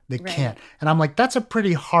 They can't. And I'm like, that's a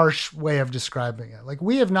pretty harsh way of describing it. Like,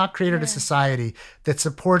 we have not created a society that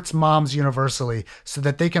supports moms universally so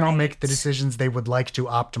that they can all make the decisions they would like to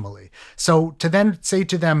optimally. So to then say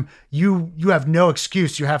to them, you have no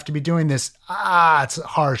excuse, you have to be doing this, it's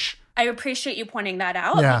harsh. I appreciate you pointing that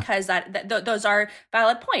out because those are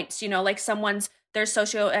valid points. Like their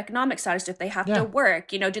socioeconomic status, if they have to work,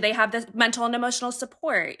 do they have the mental and emotional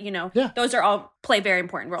support? Those are all play very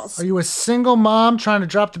important roles. Are you a single mom trying to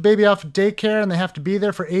drop the baby off at daycare and they have to be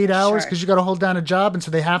there for 8 hours because you got to hold down a job and so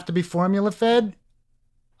they have to be formula fed?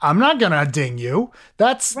 I'm not going to ding you.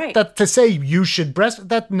 That's that to say you should breast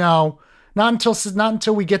that. No. Not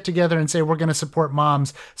until we get together and say we're going to support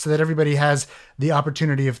moms so that everybody has the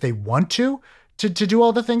opportunity, if they want to do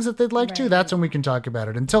all the things that they'd like to. That's when we can talk about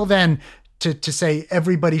it. Until then, to say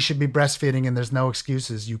everybody should be breastfeeding and there's no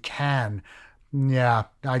excuses, you can. Yeah,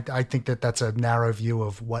 I think that's a narrow view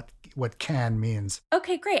of what can means.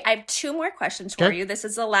 Okay, great. I have 2 more questions for you. This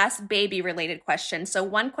is the last baby related question. So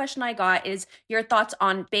one question I got is your thoughts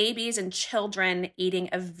on babies and children eating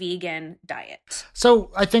a vegan diet. So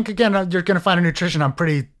I think, again, you're going to find a nutrition I'm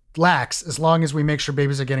pretty lax as long as we make sure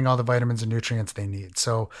babies are getting all the vitamins and nutrients they need.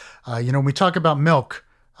 So, when we talk about milk,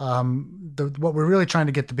 what we're really trying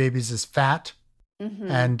to get the babies is fat.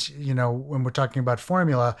 Mm-hmm. And, when we're talking about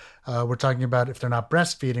formula, we're talking about if they're not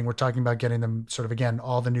breastfeeding, we're talking about getting them sort of, again,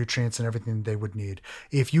 all the nutrients and everything they would need.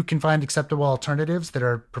 If you can find acceptable alternatives that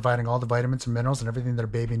are providing all the vitamins and minerals and everything that a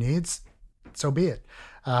baby needs, so be it.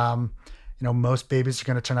 Most babies are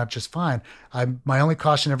going to turn out just fine. My only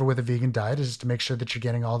caution ever with a vegan diet is to make sure that you're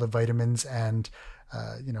getting all the vitamins and,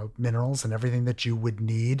 minerals and everything that you would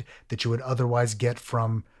need that you would otherwise get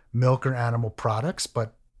from milk or animal products.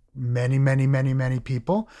 But many, many, many, many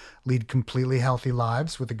people lead completely healthy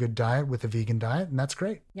lives with a good diet, with a vegan diet, and that's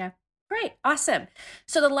great. Yeah. Great. Awesome.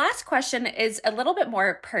 So the last question is a little bit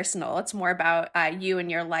more personal. It's more about you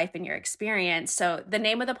and your life and your experience. So the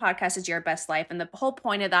name of the podcast is Your Best Life. And the whole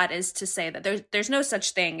point of that is to say that there's no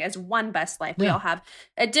such thing as one best life. Yeah. We all have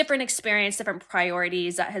a different experience, different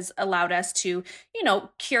priorities that has allowed us to,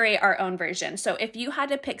 curate our own version. So if you had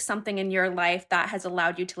to pick something in your life that has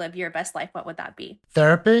allowed you to live your best life, what would that be?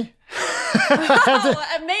 Therapy. Wow,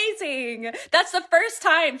 amazing. That's the first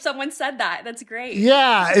time someone said that. That's great.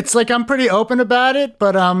 Yeah, it's like I'm pretty open about it,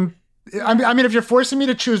 but I mean, if you're forcing me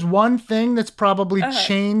to choose one thing that's probably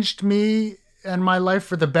changed me and my life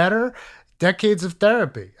for the better, decades of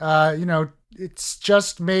therapy. It's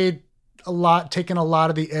just made taken a lot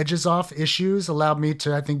of the edges off issues, allowed me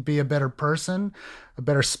to, I think, be a better person, a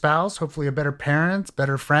better spouse, hopefully a better parent,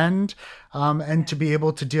 better friend, and to be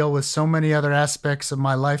able to deal with so many other aspects of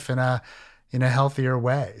my life in a healthier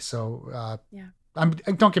way. So,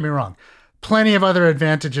 don't get me wrong, plenty of other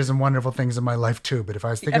advantages and wonderful things in my life too. But if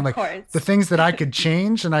I was thinking the things that I could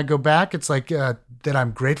change and I go back, it's like that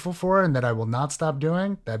I'm grateful for and that I will not stop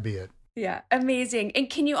doing, that'd be it. Yeah, amazing. And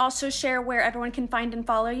can you also share where everyone can find and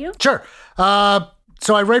follow you? Sure.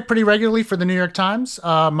 So I write pretty regularly for the New York Times.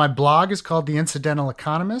 My blog is called The Incidental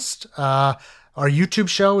Economist. Our YouTube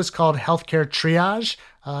show is called Healthcare Triage.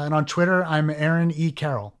 And on Twitter, I'm Aaron E.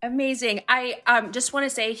 Carroll. Amazing. I just want to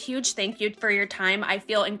say a huge thank you for your time. I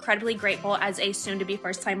feel incredibly grateful as a soon-to-be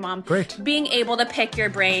first-time mom. Great. Being able to pick your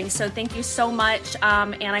brain. So thank you so much.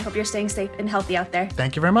 And I hope you're staying safe and healthy out there.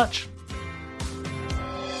 Thank you very much.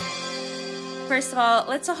 First of all,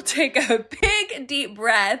 let's all take a big, deep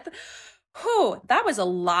breath. Whew, that was a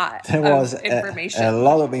lot of information. A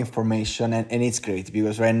lot of information, and it's great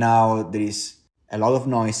because right now there is a lot of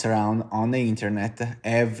noise around on the internet.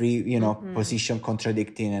 Every position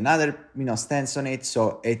contradicting another stance on it.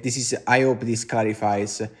 So I hope this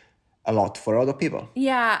clarifies a lot for other people.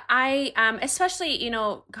 Yeah, I especially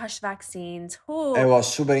vaccines. Ooh. It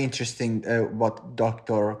was super interesting what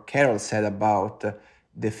Dr. Carroll said about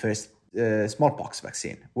the first smallpox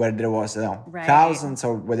vaccine, where there was thousands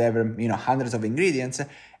or whatever, hundreds of ingredients.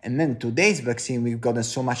 And then today's vaccine, we've gotten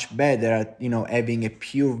so much better at, having a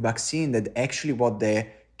pure vaccine that actually what the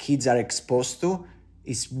kids are exposed to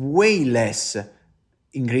is way less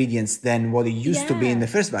ingredients than what it used to be in the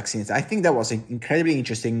first vaccines. I think that was incredibly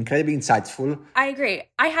interesting, incredibly insightful. I agree.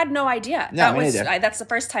 I had no idea. That's the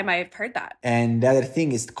first time I've heard that. And the other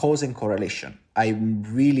thing is cause and correlation. I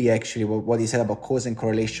really actually, what he said about cause and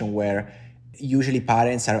correlation, where usually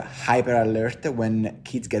parents are hyper alert when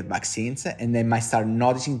kids get vaccines, and they might start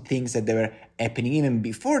noticing things that they were happening even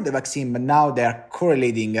before the vaccine, but now they're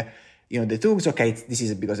correlating the two. Okay, this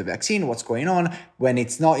is because of the vaccine, what's going on? When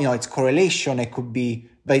it's not, it's correlation, it could be,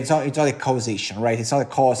 but it's not a causation, right? It's not a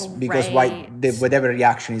cause because whatever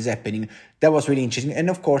reaction is happening. That was really interesting. And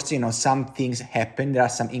of course, some things happen. There are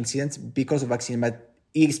some incidents because of vaccine, but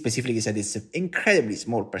he specifically said it's an incredibly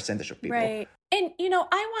small percentage of people. Right. And,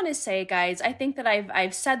 I want to say, guys, I think that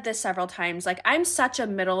I've said this several times, like, I'm such a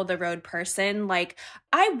middle of the road person. Like,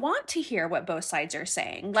 I want to hear what both sides are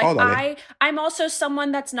saying. Like, totally. I'm also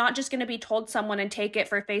someone that's not just going to be told someone and take it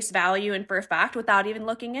for face value and for fact without even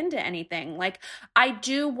looking into anything. Like, I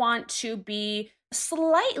do want to be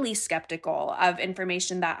slightly skeptical of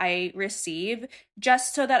information that I receive,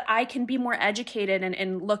 just so that I can be more educated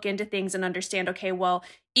and look into things and understand, okay, well,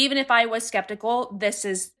 even if I was skeptical, this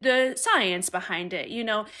is the science behind it,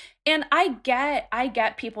 And I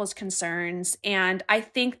get people's concerns, and I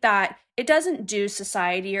think that it doesn't do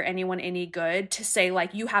society or anyone any good to say,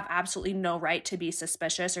 like, you have absolutely no right to be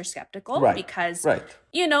suspicious or skeptical, because,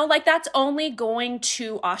 that's only going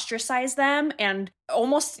to ostracize them and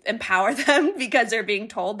almost empower them because they're being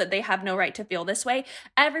told that they have no right to feel this way.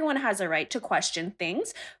 Everyone has a right to question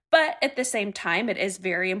things, but at the same time, it is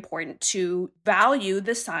very important to value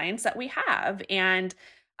the science that we have and,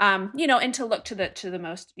 and to look to the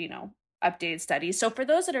most, updated studies. So for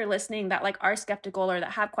those that are listening that like are skeptical or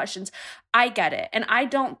that have questions, I get it. And I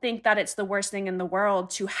don't think that it's the worst thing in the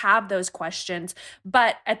world to have those questions,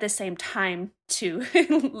 but at the same time to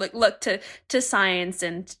look to science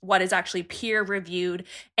and what is actually peer reviewed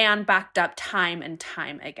and backed up time and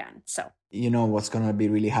time again. So you know what's going to be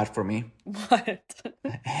really hard for me? What?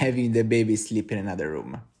 Having the baby sleep in another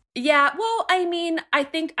room. Yeah, well, I mean, I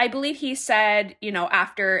believe he said,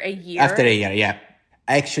 after a year. After a year, yeah.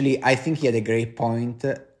 Actually, I think he had a great point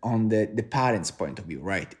on the parent's point of view,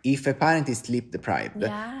 right? If a parent is sleep deprived,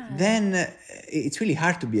 then it's really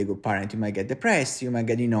hard to be a good parent. You might get depressed, you might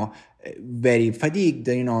get, very fatigued,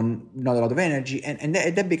 not a lot of energy, and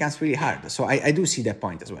that becomes really hard. So I do see that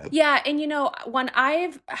point as well. Yeah, and when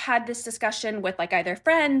I've had this discussion with like either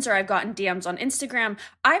friends or I've gotten DMs on Instagram,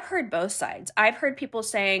 I've heard both sides. I've heard people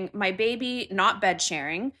saying my baby not bed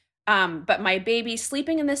sharing, but my baby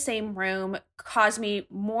sleeping in the same room caused me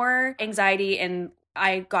more anxiety and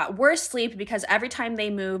I got worse sleep because every time they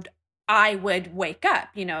moved, I would wake up,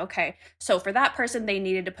 okay. So for that person, they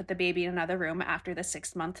needed to put the baby in another room after the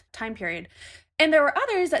 6-month time period. And there were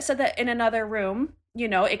others that said that in another room,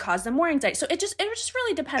 it caused them more anxiety. So it just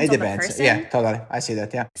really depends on the person. Yeah, totally. I see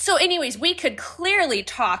that, yeah. So anyways, we could clearly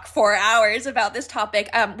talk for hours about this topic.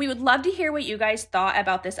 We would love to hear what you guys thought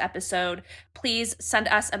about this episode. Please send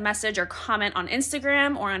us a message or comment on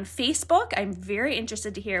Instagram or on Facebook. I'm very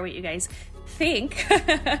interested to hear what you guys think.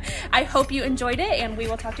 I hope you enjoyed it, and we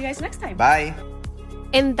will talk to you guys next time. Bye.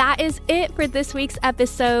 And that is it for this week's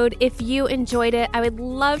episode. If you enjoyed it, I would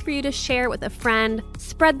love for you to share it with a friend,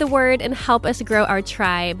 spread the word, and help us grow our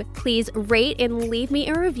tribe. Please rate and leave me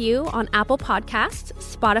a review on Apple Podcasts,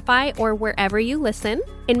 Spotify, or wherever you listen.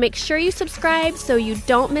 And make sure you subscribe so you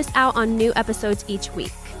don't miss out on new episodes each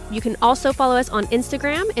week. You can also follow us on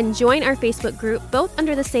Instagram and join our Facebook group, both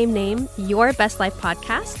under the same name, Your Best Life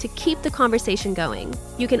Podcast, to keep the conversation going.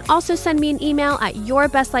 You can also send me an email at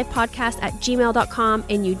yourbestlifepodcast@gmail.com,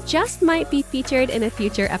 and you just might be featured in a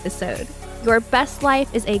future episode. Your Best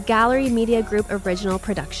Life is a Gallery Media Group original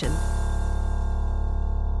production.